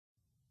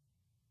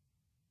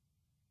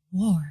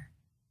war,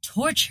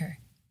 torture,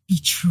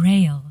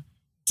 betrayal,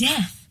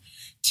 death.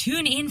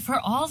 Tune in for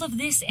all of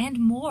this and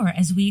more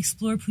as we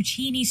explore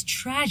Puccini's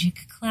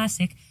tragic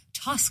classic,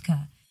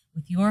 Tosca,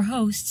 with your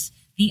hosts,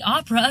 the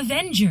Opera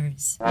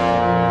Avengers.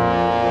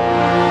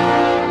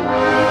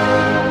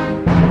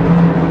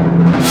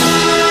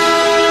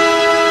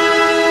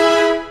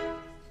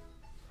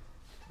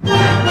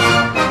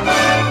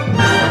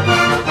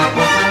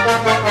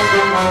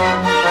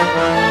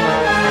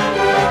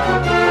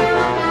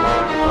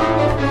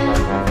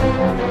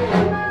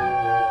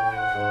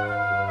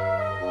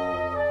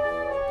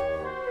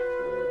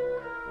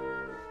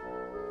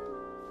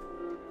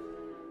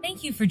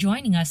 Thank you for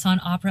joining us on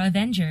Opera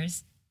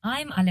Avengers.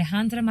 I'm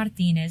Alejandra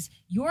Martinez,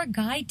 your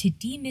guide to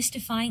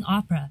demystifying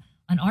opera,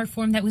 an art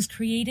form that was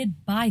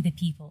created by the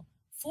people,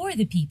 for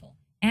the people,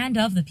 and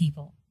of the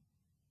people.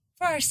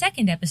 For our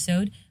second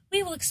episode,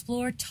 we will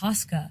explore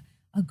Tosca,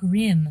 a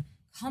grim,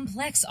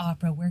 complex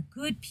opera where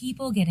good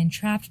people get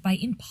entrapped by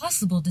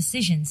impossible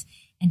decisions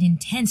and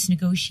intense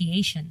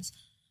negotiations,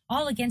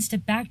 all against a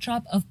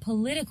backdrop of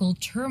political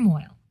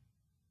turmoil.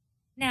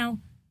 Now,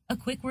 a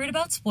quick word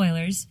about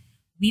spoilers.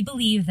 We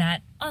believe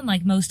that,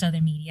 unlike most other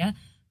media,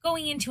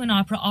 going into an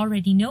opera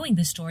already knowing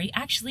the story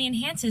actually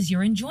enhances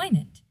your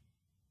enjoyment.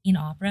 In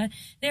opera,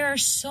 there are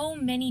so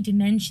many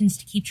dimensions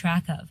to keep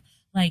track of,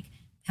 like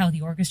how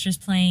the orchestra's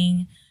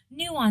playing,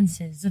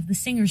 nuances of the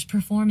singer's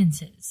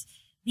performances,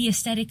 the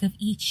aesthetic of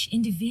each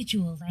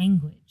individual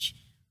language,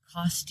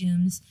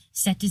 costumes,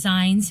 set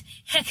designs,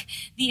 heck,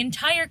 the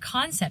entire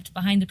concept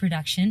behind the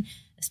production,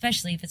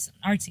 especially if it's an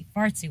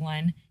artsy-fartsy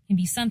one, can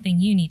be something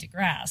you need to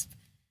grasp.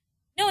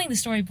 Knowing the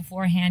story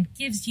beforehand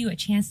gives you a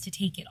chance to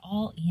take it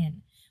all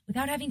in,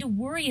 without having to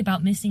worry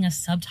about missing a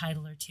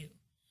subtitle or two.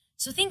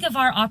 So think of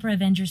our Opera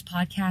Avengers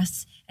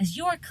podcasts as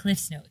your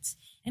Cliff's Notes,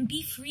 and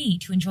be free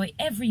to enjoy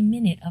every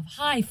minute of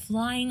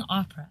high-flying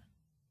opera.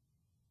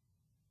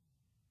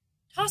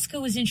 Tosca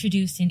was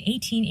introduced in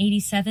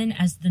 1887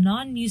 as the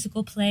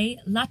non-musical play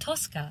La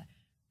Tosca,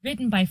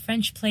 written by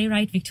French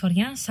playwright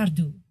Victorien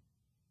Sardou.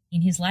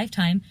 In his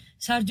lifetime,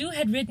 Sardou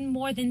had written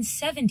more than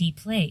 70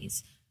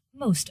 plays,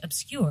 most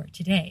obscure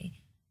today,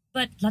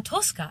 but La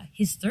Tosca,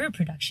 his third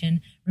production,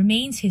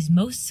 remains his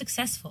most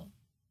successful.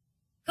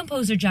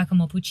 Composer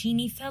Giacomo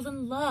Puccini fell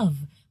in love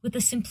with the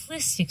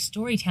simplistic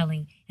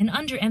storytelling and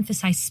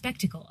underemphasized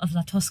spectacle of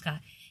La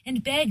Tosca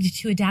and begged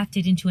to adapt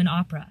it into an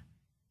opera.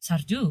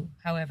 Sardou,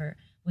 however,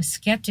 was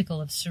skeptical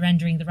of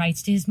surrendering the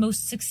rights to his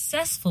most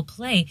successful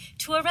play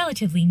to a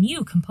relatively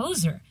new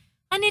composer,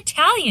 an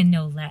Italian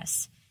no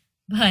less.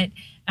 But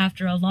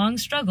after a long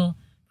struggle,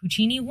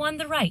 Puccini won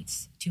the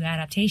rights to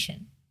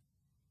adaptation.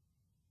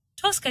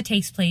 Tosca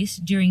takes place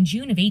during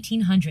June of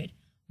 1800,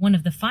 one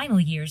of the final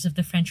years of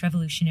the French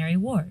Revolutionary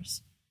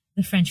Wars.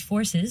 The French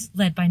forces,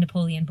 led by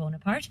Napoleon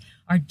Bonaparte,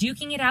 are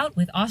duking it out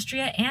with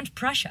Austria and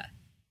Prussia.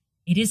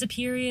 It is a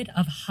period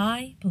of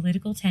high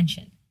political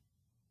tension.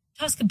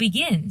 Tosca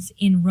begins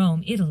in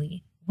Rome,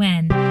 Italy,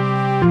 when...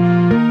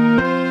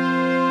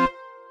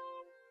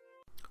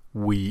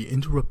 We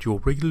interrupt your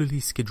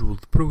regularly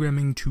scheduled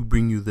programming to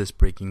bring you this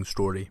breaking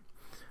story.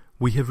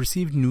 We have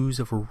received news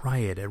of a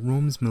riot at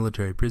Rome's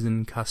military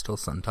prison, Castel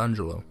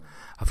Sant'Angelo.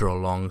 After a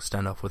long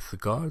standoff with the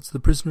guards, the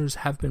prisoners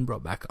have been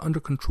brought back under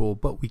control,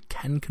 but we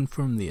can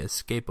confirm the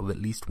escape of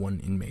at least one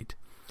inmate.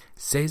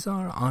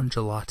 Caesar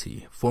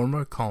Angelati,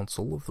 former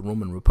consul of the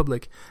Roman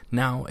Republic,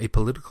 now a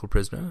political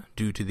prisoner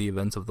due to the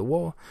events of the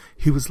war,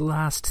 he was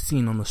last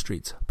seen on the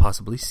streets,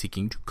 possibly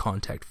seeking to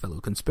contact fellow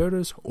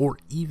conspirators or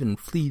even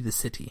flee the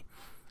city.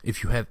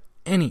 If you have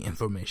any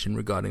information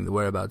regarding the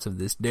whereabouts of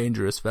this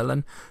dangerous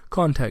felon,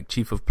 contact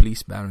Chief of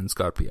Police Baron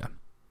Scarpia.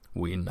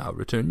 We now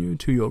return you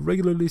to your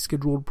regularly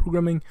scheduled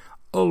programming,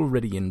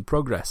 already in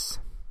progress.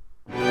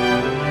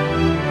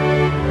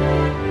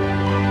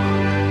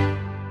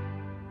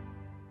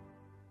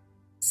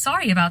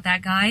 Sorry about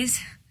that, guys.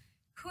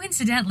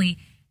 Coincidentally,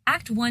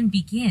 Act 1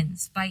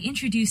 begins by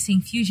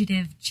introducing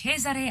fugitive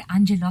Cesare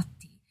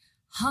Angelotti,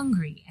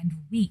 hungry and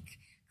weak,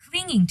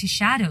 clinging to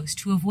shadows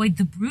to avoid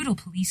the brutal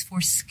police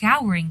force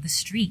scouring the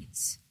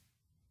streets.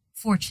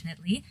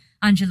 Fortunately,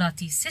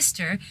 Angelotti's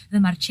sister, the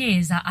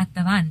Marchesa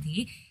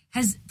Attavanti,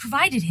 has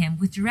provided him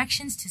with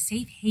directions to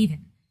safe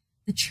haven,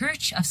 the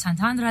Church of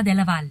Sant'Andrea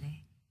della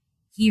Valle.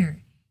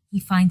 Here, he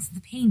finds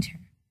the painter,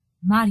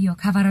 Mario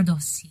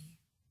Cavaradossi.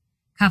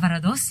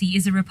 Cavaradossi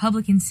is a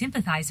Republican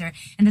sympathizer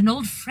and an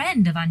old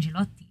friend of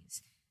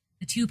Angelotti's.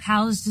 The two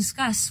pals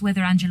discuss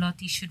whether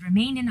Angelotti should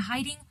remain in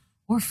hiding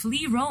or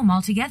flee Rome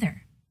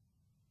altogether.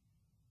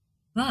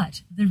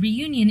 But the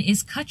reunion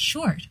is cut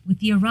short with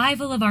the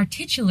arrival of our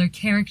titular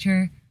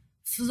character,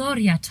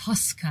 Floria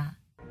Tosca.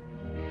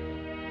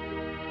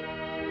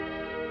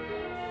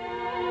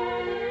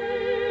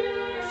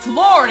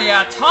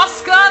 Floria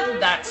Tosca,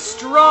 that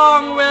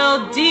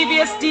strong-willed,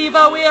 devious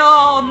diva we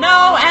all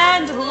know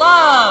and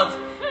love.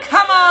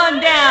 Come on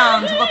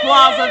down to the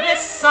plaza this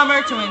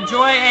summer to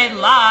enjoy a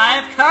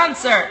live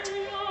concert.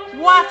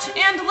 Watch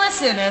and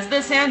listen as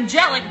this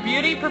angelic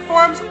beauty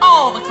performs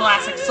all the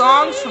classic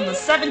songs from the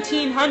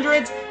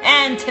 1700s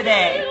and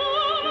today.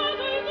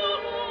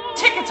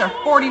 Tickets are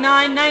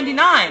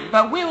 $49.99,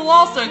 but we will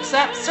also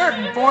accept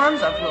certain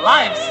forms of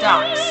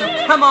livestock. So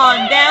come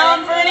on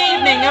down for an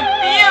evening of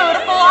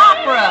beautiful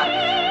opera.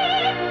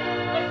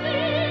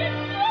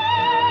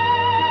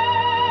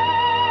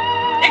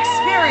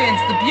 Experience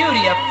the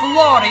beauty of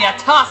Floria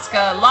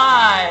Tosca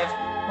live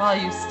while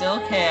you still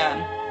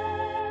can.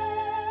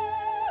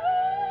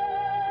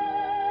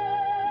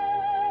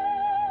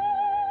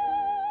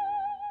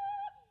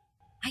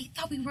 I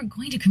thought we weren't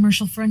going to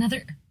commercial for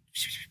another...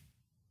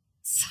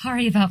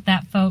 Sorry about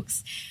that,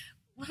 folks.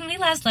 When we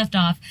last left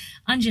off,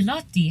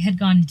 Angelotti had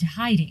gone into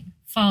hiding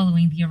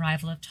following the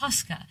arrival of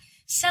Tosca,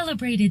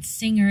 celebrated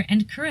singer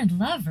and current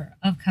lover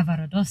of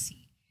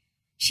Cavaradossi.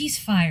 She's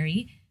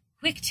fiery,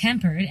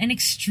 quick-tempered, and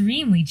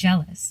extremely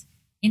jealous.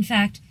 In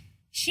fact,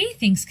 she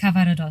thinks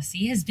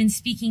Cavaradossi has been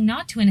speaking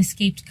not to an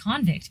escaped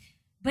convict,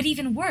 but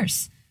even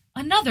worse,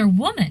 another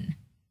woman.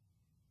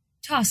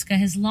 Tosca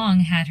has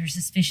long had her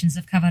suspicions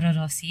of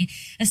Cavaradossi,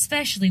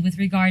 especially with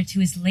regard to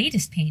his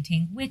latest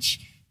painting, which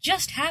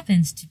just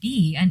happens to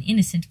be an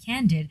innocent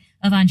candid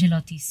of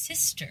Angelotti's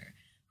sister,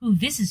 who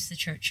visits the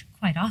church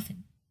quite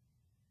often.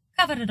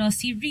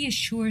 Cavaradossi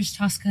reassures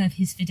Tosca of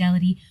his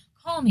fidelity,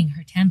 calming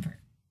her temper.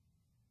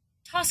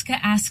 Tosca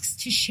asks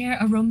to share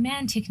a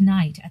romantic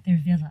night at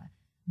their villa,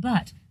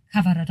 but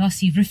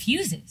Cavaradossi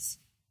refuses.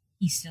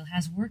 He still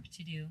has work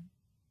to do.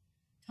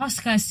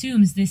 Tosca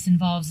assumes this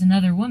involves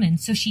another woman,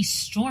 so she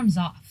storms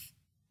off.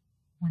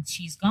 Once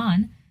she's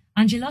gone,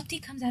 Angelotti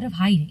comes out of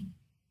hiding.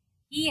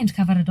 He and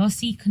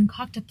Cavaradossi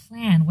concoct a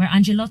plan where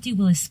Angelotti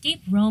will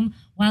escape Rome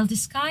while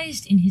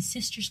disguised in his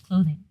sister's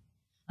clothing.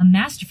 A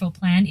masterful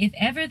plan if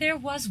ever there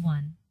was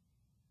one.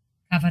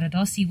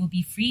 Cavaradossi will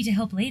be free to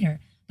help later,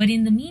 but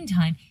in the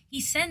meantime he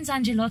sends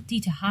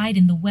Angelotti to hide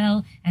in the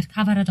well at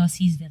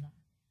Cavaradossi's villa.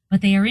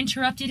 But they are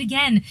interrupted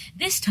again,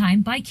 this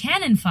time by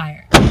cannon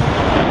fire.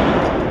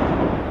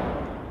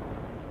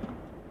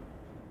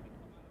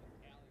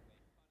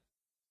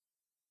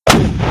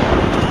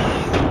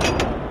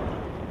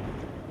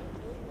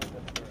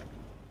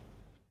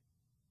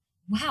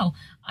 Wow,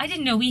 I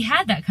didn't know we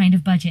had that kind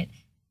of budget.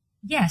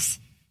 Yes,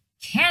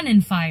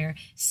 cannon fire,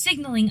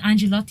 signaling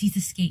Angelotti's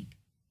escape.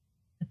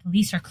 The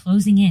police are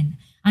closing in.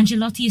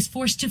 Angelotti is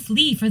forced to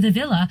flee for the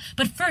villa,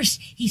 but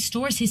first he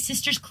stores his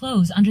sister's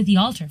clothes under the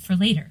altar for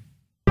later.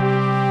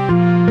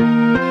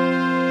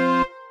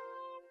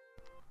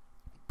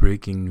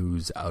 Breaking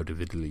news out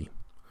of Italy.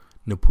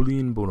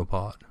 Napoleon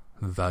Bonaparte,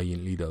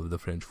 valiant leader of the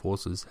French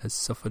forces, has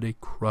suffered a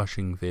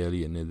crushing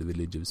failure near the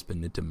village of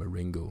Spinetta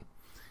Marengo.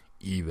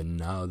 Even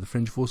now, the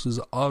French forces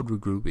are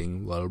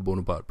regrouping while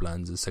Bonaparte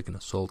plans a second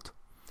assault.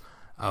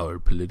 Our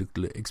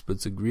political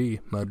experts agree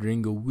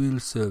Marengo will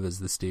serve as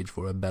the stage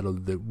for a battle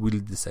that will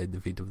decide the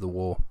fate of the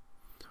war.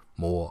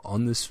 More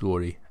on this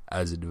story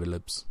as it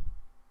develops.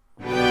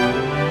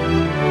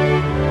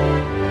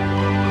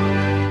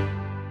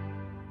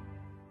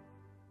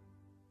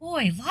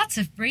 Boy, lots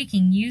of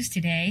breaking news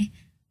today.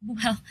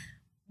 Well,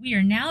 we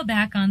are now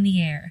back on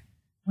the air.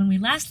 When we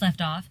last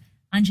left off,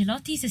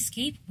 Angelotti's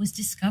escape was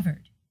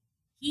discovered.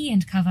 He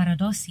and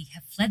Cavaradossi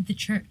have fled the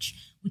church,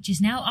 which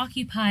is now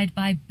occupied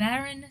by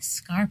Baron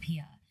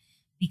Scarpia,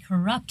 the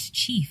corrupt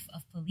chief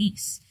of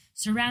police,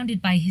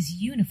 surrounded by his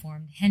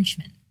uniformed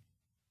henchmen.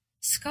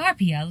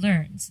 Scarpia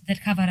learns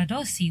that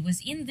Cavaradossi was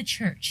in the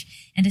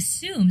church and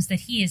assumes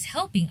that he is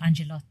helping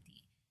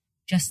Angelotti.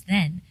 Just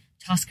then,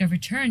 Tosca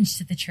returns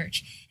to the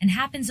church and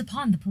happens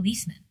upon the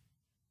policeman.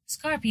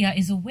 Scarpia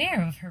is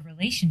aware of her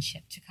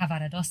relationship to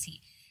Cavaradossi,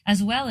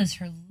 as well as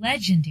her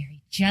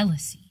legendary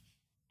jealousy,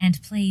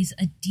 and plays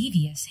a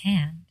devious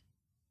hand.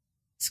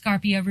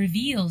 Scarpia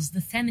reveals the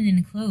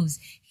feminine clothes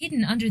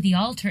hidden under the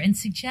altar and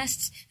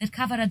suggests that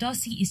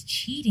Cavaradossi is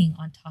cheating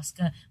on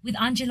Tosca with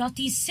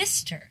Angelotti's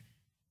sister,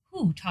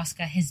 who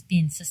Tosca has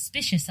been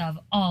suspicious of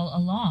all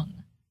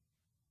along.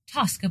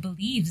 Tosca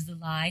believes the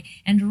lie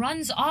and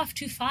runs off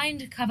to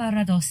find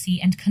Cavaradossi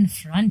and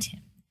confront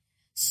him.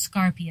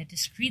 Scarpia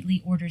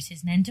discreetly orders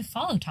his men to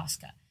follow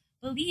Tosca,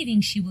 believing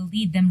she will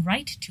lead them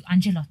right to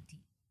Angelotti.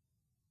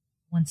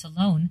 Once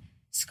alone,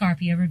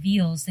 Scarpia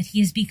reveals that he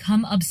has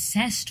become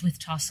obsessed with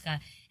Tosca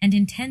and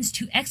intends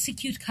to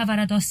execute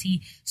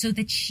Cavaradossi so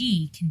that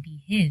she can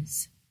be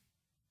his.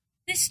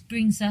 This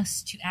brings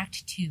us to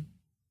Act 2.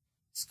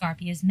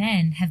 Scarpia's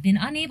men have been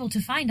unable to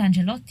find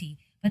Angelotti,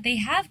 but they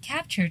have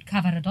captured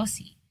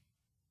Cavaradossi.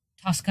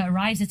 Tosca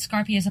arrives at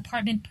Scarpia's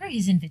apartment per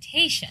his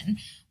invitation,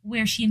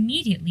 where she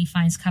immediately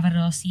finds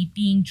Cavaradossi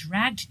being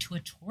dragged to a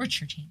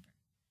torture chamber.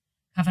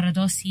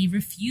 Cavaradossi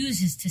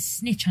refuses to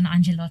snitch on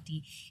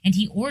Angelotti, and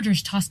he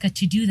orders Tosca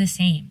to do the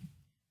same.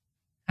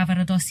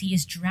 Cavaradossi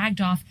is dragged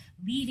off,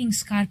 leaving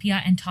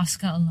Scarpia and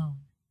Tosca alone.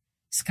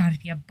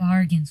 Scarpia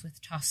bargains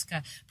with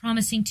Tosca,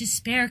 promising to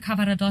spare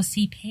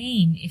Cavaradossi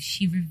pain if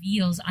she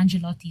reveals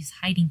Angelotti's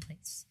hiding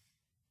place.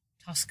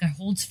 Tosca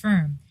holds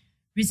firm,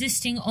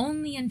 resisting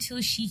only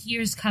until she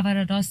hears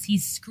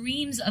Cavaradossi's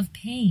screams of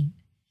pain.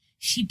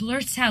 She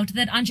blurts out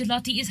that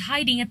Angelotti is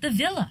hiding at the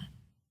villa.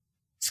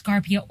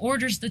 Scarpia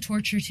orders the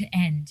torture to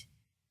end.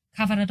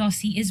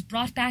 Cavaradossi is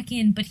brought back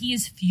in, but he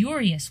is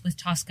furious with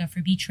Tosca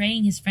for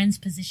betraying his friend's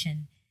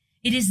position.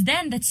 It is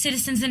then that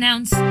citizens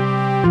announce...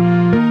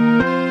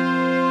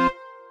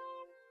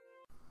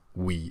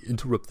 We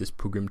interrupt this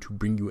program to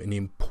bring you an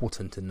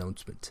important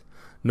announcement.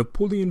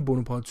 Napoleon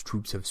Bonaparte's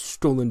troops have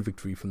stolen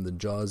victory from the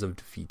jaws of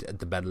defeat at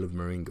the Battle of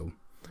Marengo.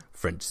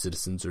 French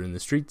citizens are in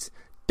the streets,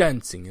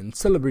 dancing and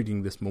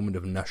celebrating this moment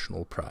of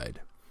national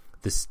pride.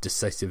 This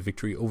decisive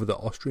victory over the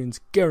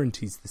Austrians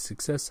guarantees the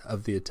success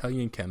of the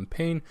Italian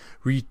campaign,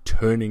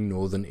 returning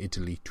northern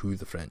Italy to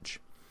the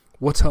French.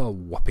 What a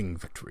whopping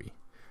victory!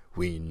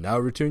 We now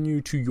return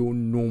you to your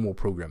normal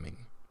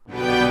programming. Are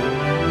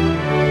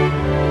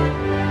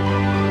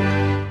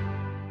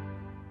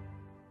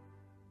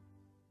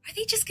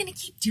they just going to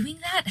keep doing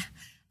that?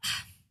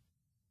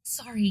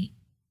 Sorry,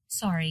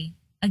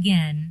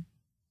 again,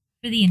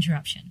 for the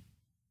interruption.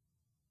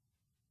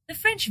 The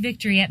French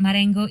victory at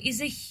Marengo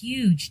is a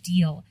huge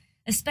deal,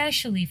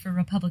 especially for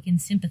Republican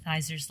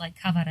sympathizers like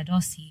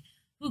Cavaradossi,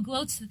 who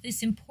gloats that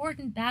this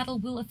important battle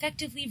will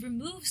effectively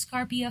remove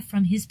Scarpia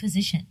from his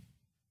position.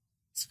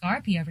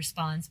 Scarpia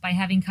responds by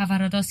having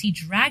Cavaradossi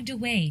dragged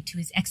away to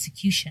his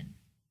execution.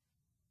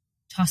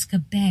 Tosca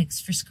begs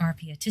for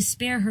Scarpia to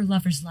spare her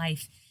lover's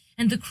life,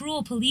 and the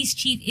cruel police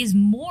chief is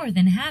more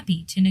than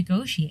happy to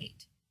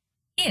negotiate,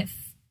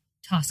 if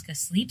Tosca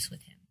sleeps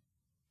with him.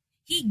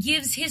 He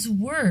gives his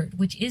word,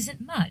 which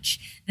isn't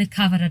much, that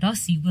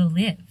Cavaradossi will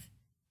live.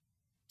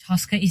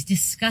 Tosca is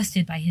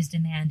disgusted by his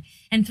demand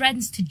and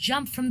threatens to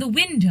jump from the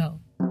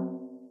window.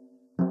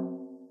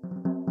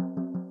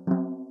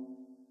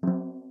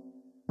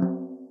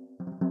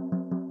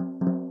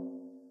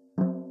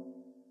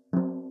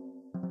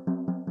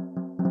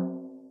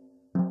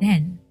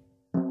 Then,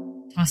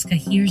 Tosca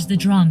hears the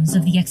drums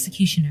of the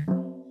executioner.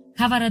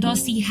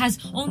 Cavaradossi has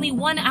only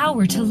 1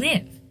 hour to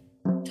live.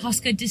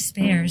 Tosca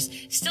despairs,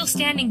 still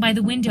standing by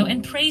the window,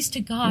 and prays to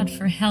God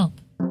for help.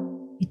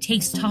 It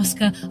takes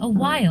Tosca a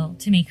while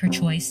to make her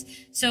choice,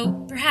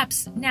 so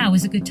perhaps now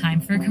is a good time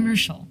for a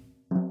commercial.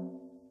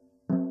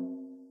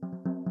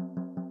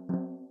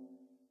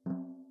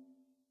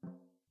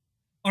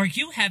 Are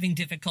you having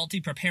difficulty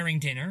preparing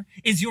dinner?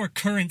 Is your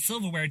current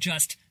silverware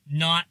just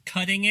not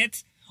cutting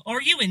it? Are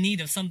you in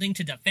need of something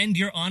to defend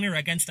your honor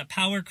against a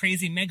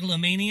power-crazy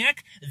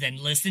megalomaniac? Then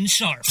listen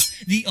sharp.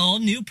 The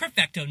all-new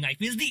Perfecto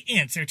knife is the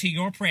answer to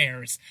your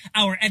prayers.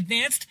 Our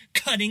advanced,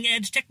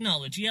 cutting-edge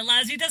technology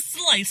allows you to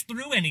slice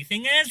through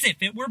anything as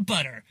if it were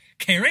butter.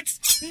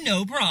 Carrots?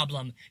 No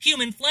problem.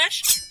 Human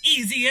flesh?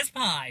 Easy as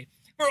pie.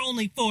 For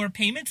only 4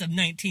 payments of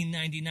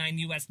 $19.99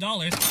 US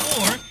dollars,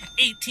 or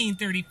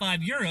 1835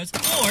 euros,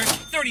 or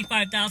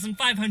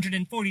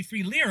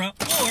 35,543 lira,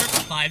 or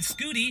 5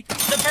 scudi,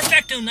 the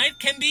Perfecto knife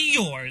can be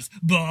yours.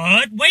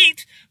 But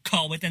wait!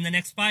 Call within the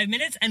next 5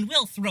 minutes and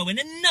we'll throw in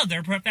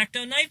another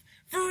Perfecto knife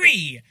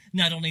free.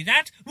 Not only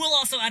that, we'll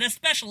also add a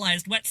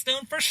specialized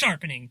whetstone for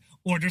sharpening.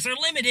 Orders are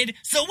limited,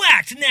 so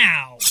act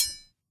now!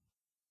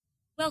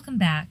 Welcome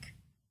back.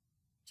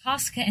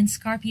 Tosca and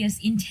Scarpia's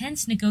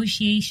intense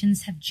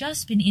negotiations have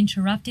just been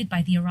interrupted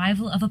by the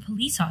arrival of a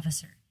police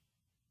officer.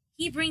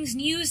 He brings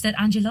news that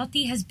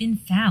Angelotti has been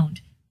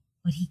found,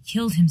 but he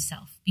killed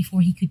himself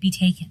before he could be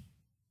taken.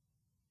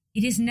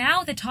 It is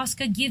now that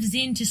Tosca gives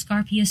in to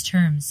Scarpia's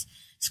terms.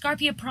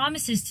 Scarpia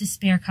promises to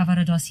spare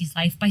Cavaradossi's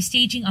life by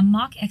staging a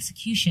mock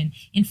execution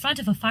in front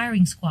of a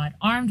firing squad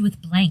armed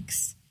with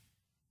blanks.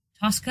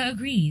 Tosca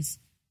agrees,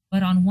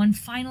 but on one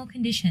final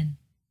condition: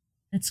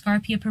 that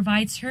Scarpia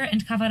provides her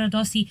and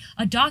Cavaradossi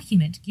a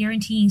document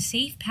guaranteeing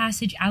safe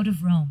passage out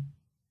of Rome.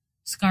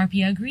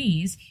 Scarpia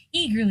agrees,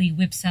 eagerly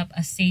whips up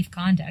a safe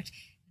conduct,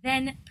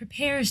 then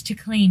prepares to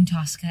claim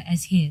Tosca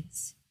as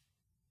his.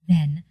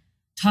 Then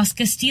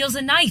Tosca steals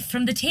a knife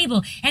from the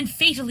table and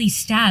fatally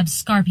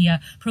stabs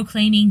Scarpia,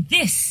 proclaiming,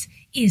 "This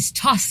is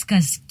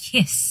Tosca's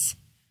kiss."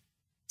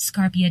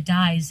 Scarpia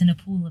dies in a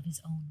pool of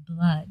his own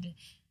blood.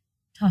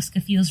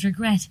 Tosca feels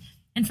regret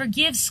and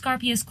forgives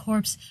Scarpia's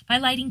corpse by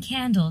lighting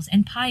candles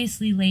and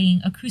piously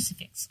laying a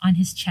crucifix on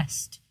his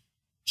chest.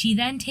 She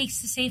then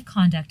takes the safe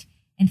conduct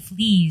and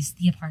flees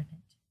the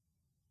apartment.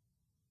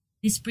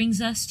 This brings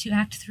us to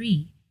Act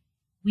 3.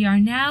 We are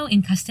now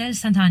in Castel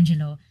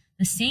Sant'Angelo,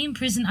 the same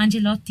prison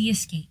Angelotti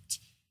escaped,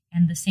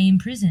 and the same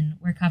prison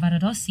where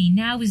Cavaradossi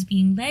now is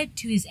being led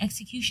to his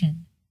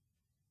execution.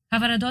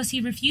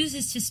 Cavaradossi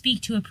refuses to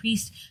speak to a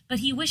priest, but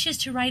he wishes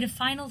to write a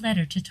final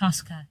letter to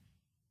Tosca.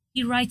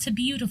 He writes a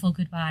beautiful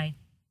goodbye,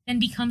 then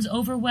becomes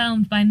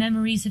overwhelmed by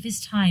memories of his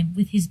time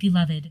with his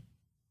beloved.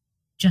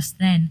 Just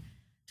then,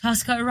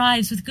 Tosca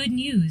arrives with good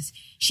news.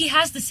 She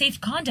has the safe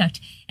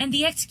conduct, and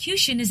the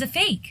execution is a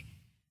fake.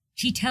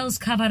 She tells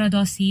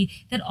Cavaradossi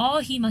that all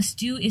he must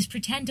do is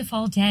pretend to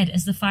fall dead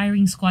as the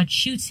firing squad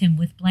shoots him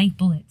with blank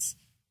bullets.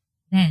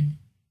 Then,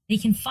 they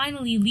can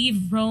finally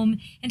leave Rome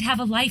and have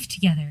a life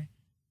together.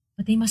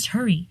 But they must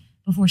hurry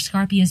before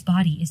Scarpia's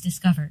body is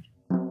discovered.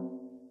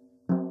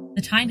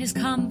 The time has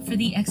come for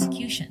the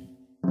execution.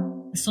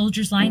 The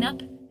soldiers line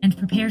up and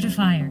prepare to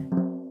fire.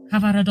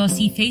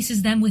 Cavaradossi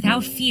faces them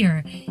without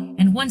fear,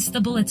 and once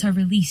the bullets are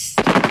released,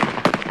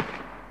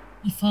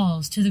 He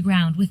falls to the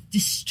ground with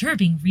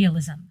disturbing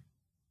realism.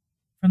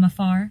 From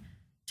afar,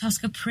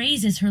 Tosca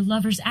praises her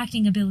lover's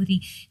acting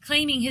ability,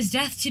 claiming his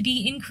death to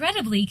be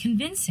incredibly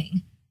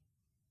convincing.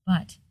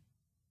 But,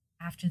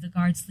 after the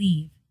guards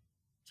leave,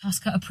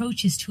 Tosca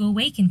approaches to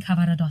awaken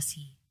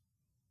Cavaradossi,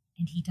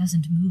 and he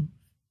doesn't move.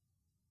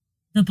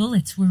 The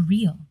bullets were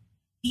real.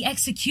 The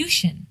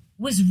execution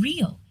was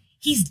real.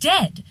 He's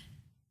dead.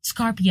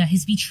 Scarpia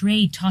has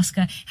betrayed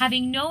Tosca,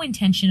 having no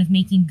intention of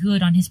making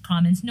good on his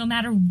promise, no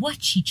matter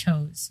what she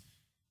chose.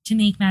 To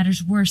make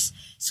matters worse,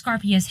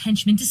 Scarpia's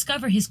henchmen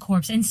discover his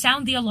corpse and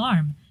sound the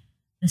alarm.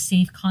 The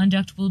safe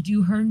conduct will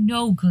do her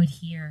no good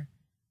here.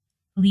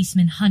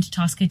 Policemen hunt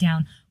Tosca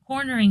down,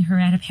 cornering her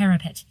at a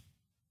parapet.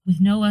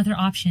 With no other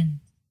option,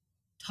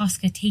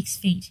 Tosca takes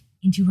fate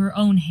into her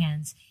own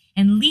hands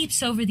and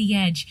leaps over the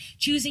edge,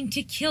 choosing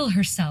to kill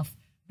herself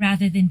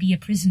rather than be a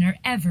prisoner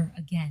ever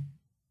again.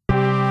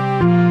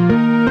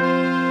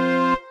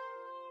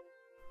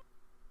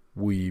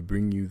 We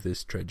bring you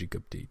this tragic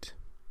update.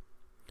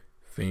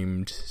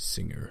 Famed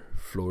singer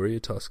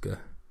Floria Tosca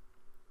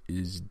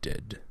is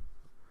dead.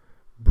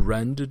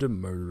 Branded a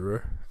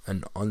murderer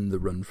and on the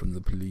run from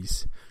the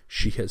police,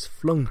 she has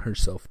flung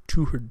herself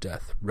to her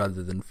death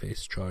rather than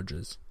face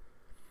charges.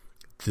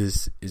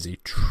 This is a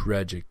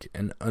tragic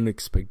and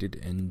unexpected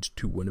end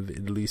to one of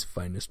Italy's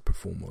finest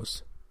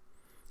performers.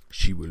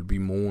 She will be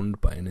mourned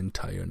by an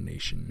entire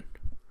nation.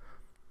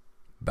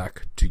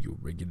 Back to your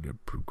regular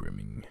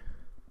programming.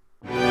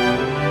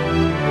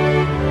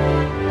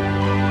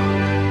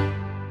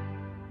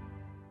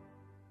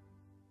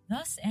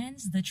 Thus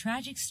ends the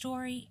tragic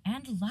story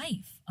and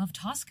life of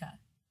Tosca.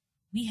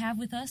 We have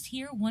with us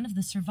here one of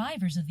the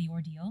survivors of the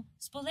ordeal,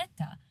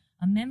 Spoletta,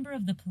 a member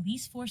of the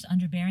police force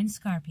under Baron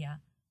Scarpia.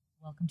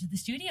 Welcome to the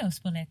studio,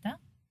 Spoletta.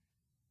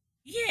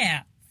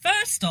 Yeah,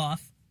 first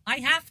off, I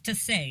have to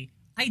say,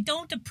 I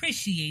don't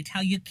appreciate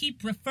how you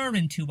keep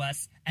referring to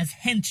us as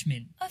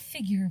henchmen. A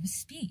figure of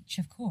speech,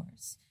 of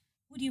course.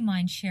 Would you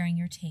mind sharing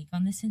your take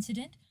on this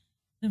incident?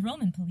 The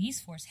Roman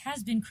police force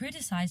has been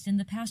criticized in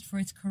the past for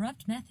its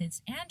corrupt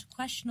methods and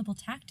questionable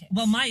tactics.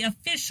 Well, my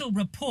official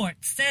report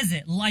says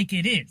it like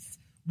it is.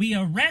 We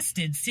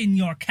arrested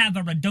Signor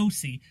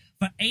Cavaradossi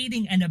for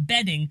aiding and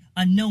abetting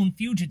a known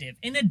fugitive,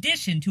 in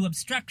addition to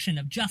obstruction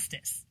of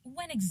justice.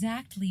 When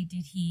exactly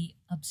did he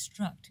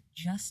obstruct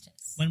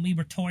justice? When we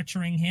were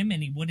torturing him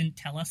and he wouldn't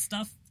tell us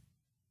stuff.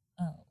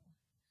 Oh.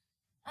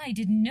 I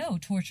didn't know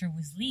torture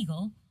was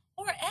legal,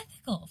 or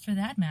ethical for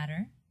that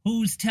matter.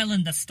 Who's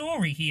telling the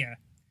story here?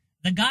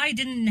 The guy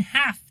didn't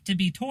have to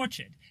be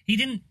tortured. He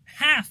didn't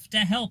have to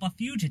help a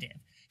fugitive.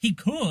 He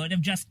could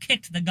have just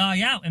kicked the guy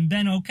out and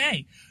been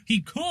okay.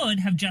 He could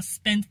have just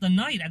spent the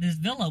night at his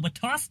villa with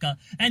Tosca,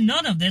 and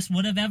none of this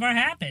would have ever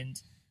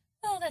happened.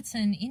 Well, that's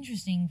an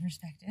interesting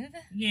perspective.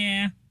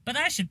 Yeah, but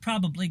I should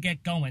probably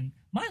get going.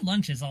 My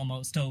lunch is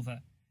almost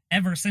over.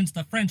 Ever since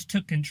the French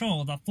took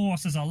control, the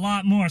force is a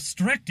lot more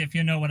strict, if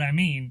you know what I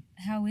mean.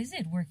 How is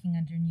it working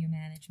under new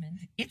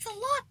management? It's a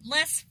lot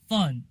less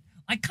fun.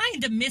 I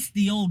kinda miss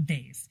the old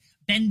days.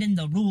 Bending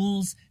the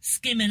rules,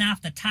 skimming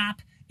off the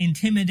top,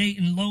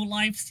 intimidating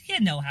lowlifes. You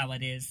know how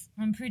it is.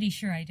 I'm pretty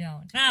sure I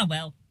don't. Ah,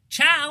 well.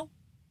 Ciao!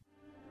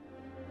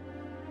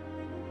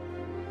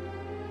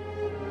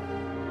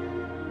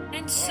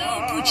 And so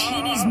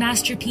Puccini's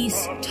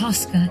masterpiece,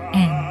 Tosca,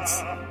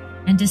 ends.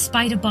 And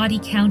despite a body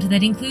count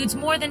that includes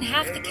more than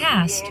half the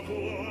cast,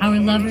 our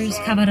lovers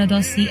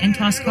Cavaradossi and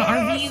Tosca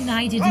are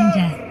reunited in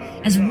death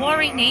as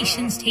warring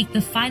nations take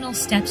the final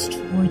steps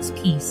towards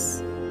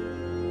peace.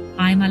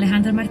 I'm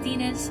Alejandra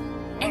Martinez,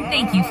 and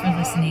thank you for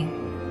listening.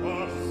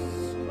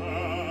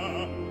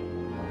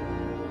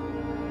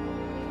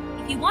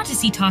 If you want to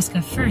see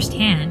Tosca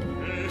firsthand,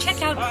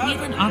 check out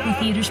Cleveland Opera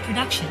Theater's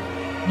production,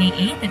 May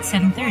 8th at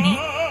 7:30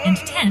 and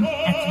 10th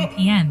at 3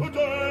 p.m.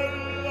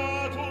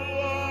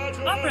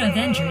 Opera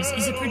Avengers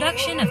is a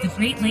production of the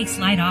Great Lakes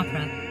Light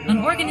Opera,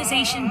 an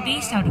organization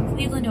based out of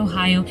Cleveland,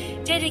 Ohio,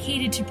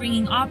 dedicated to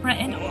bringing opera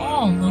and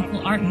all local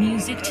art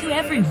music to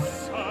everyone.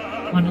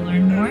 Want to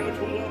learn more?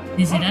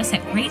 Visit us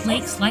at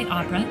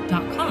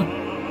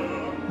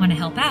greatlakeslightopera.com. Want to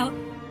help out?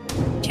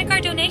 Check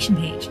our donation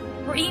page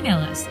or email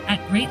us at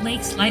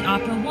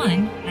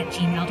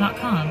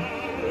greatlakeslightopera1@gmail.com.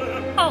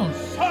 Oh,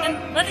 and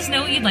let us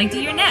know what you'd like to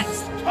hear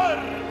next.